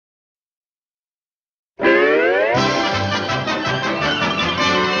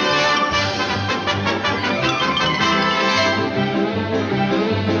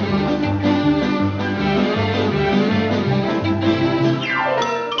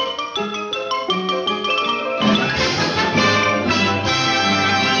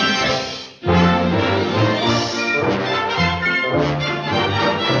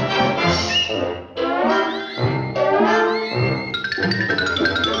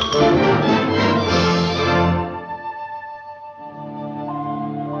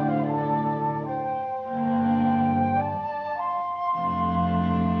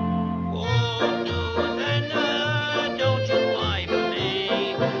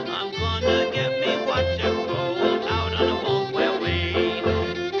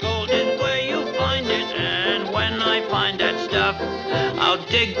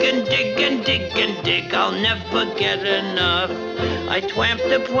dig and dig and dig and dig, I'll never get enough. I twamp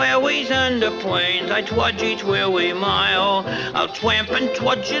the pwewies and the pwains, I twudge each weary mile. I'll twamp and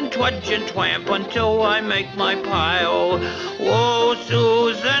twudge and twudge and twamp until I make my pile. Whoa,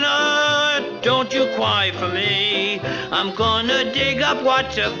 Susanna, don't you cry for me. I'm gonna dig up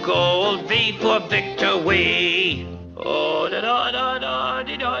lots of gold, V for victory. Oh, da da da da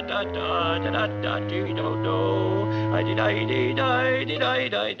da da da da da da dee do do. I did I did I did I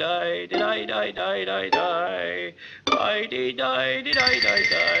die die did I die die die die. I did I did I die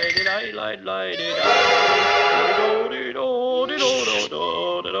die did I lie lie did I. Do do do do do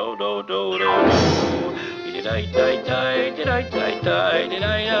do do do do do. Did I die die did I die die did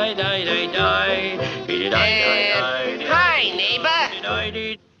I die die die die. Did I die die. Hi, neighbor. Did I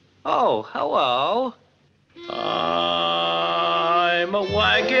did. Oh, hello. I'm a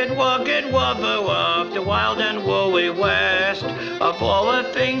wagged, wubber of the wild and woolly west. Of all the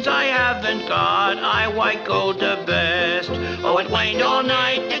things I haven't got, I white gold the best. Oh, it rained all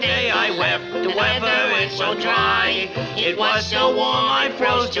night today, I wept. The weather is so dry. It was so warm, I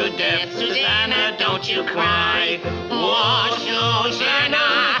froze to death. Susanna, don't you cry. Oh,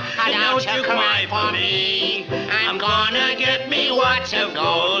 Susanna, don't you cry for me. I'm gonna get me lots of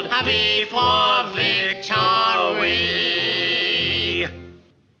gold before victory.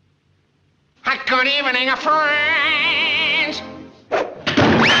 Good evening, friends.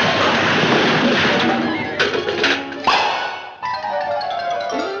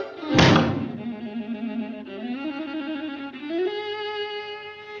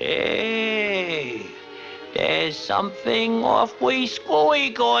 Hey, there's something awfully screwy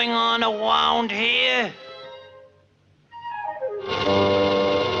going on around here.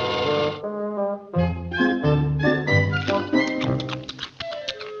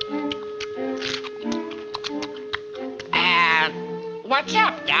 What's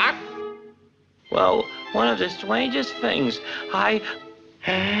up, Doc? Well, one of the strangest things, Hey,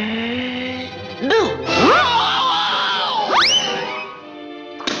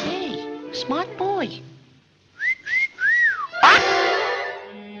 smart boy.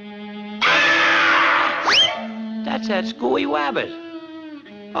 That's that screwy wabbit.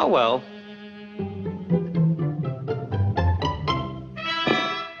 Oh, well.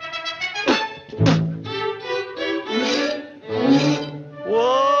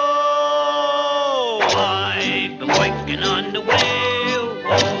 Whoa! I've been working on the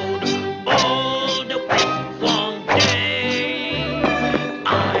railroad all the long day.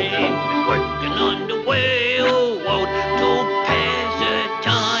 I've been working on the railroad to pass the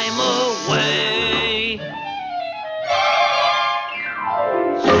time away.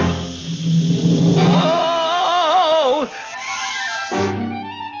 Whoa!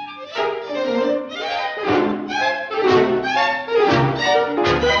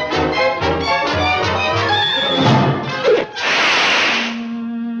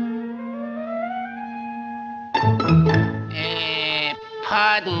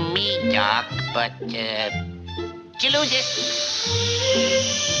 Pardon me, Doc, but, did you lose it?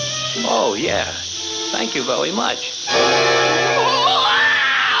 Oh, yeah. Thank you very much.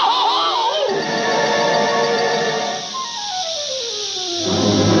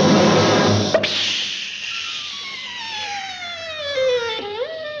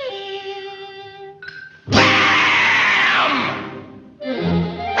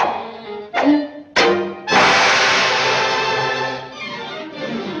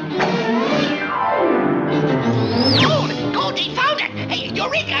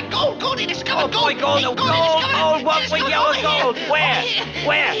 Eureka! Gold! Gold! He discovered Oh, boy, gold! Gold! Gold! What with yellow gold? Where?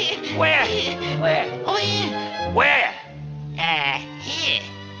 Where? Where? Where? Oh, yeah. Where? Here.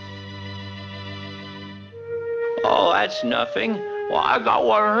 Oh, that's nothing. Well, I got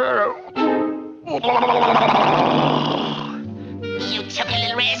one here. You took a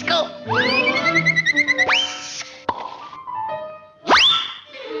little rascal.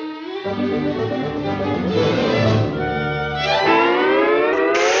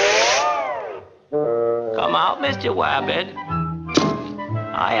 Come out, Mr. Wabbit.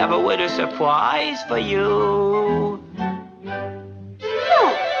 I have a little surprise for you.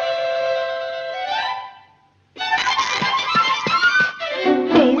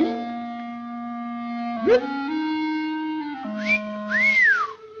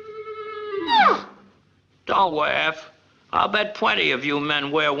 Don't laugh. I'll bet plenty of you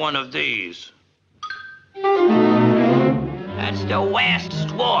men wear one of these. That's the wast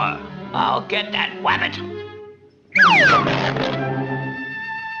straw. I'll get that wabbit.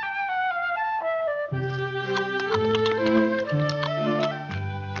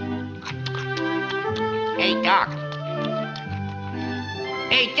 Hey, Doc.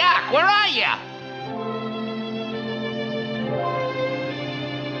 where are you?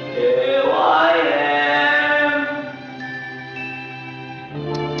 Here I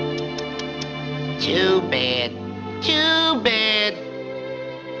am. Too bad. Too bad.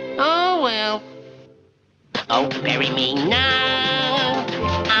 Oh, well. Oh, bury me now.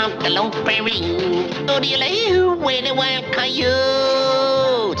 I'm the lone fairy. Oh, do you like where the wild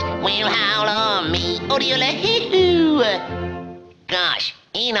coyotes will howl on me? Oh, do you like gosh,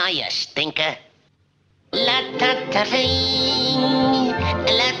 ain't I a stinker? La-ta-ta-ting,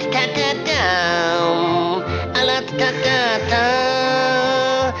 la-ta-ta-ta-dum, la-ta-ta-ta-ta,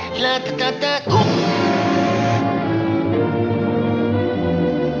 la-ta-ta-ta.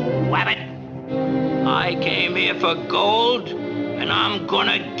 Wabbit, I came here for gold, and I'm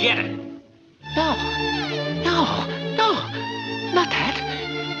gonna get it. No, no, no, not that,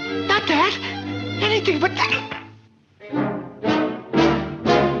 not that, anything but that.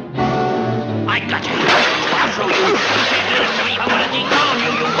 I got you. I'll show you. You can't do this to me. I'm gonna dethrone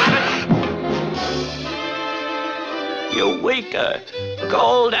you, you wabbit. Euweka,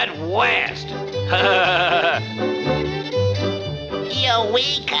 gold at wast.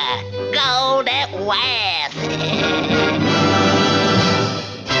 Euweka, gold at wast.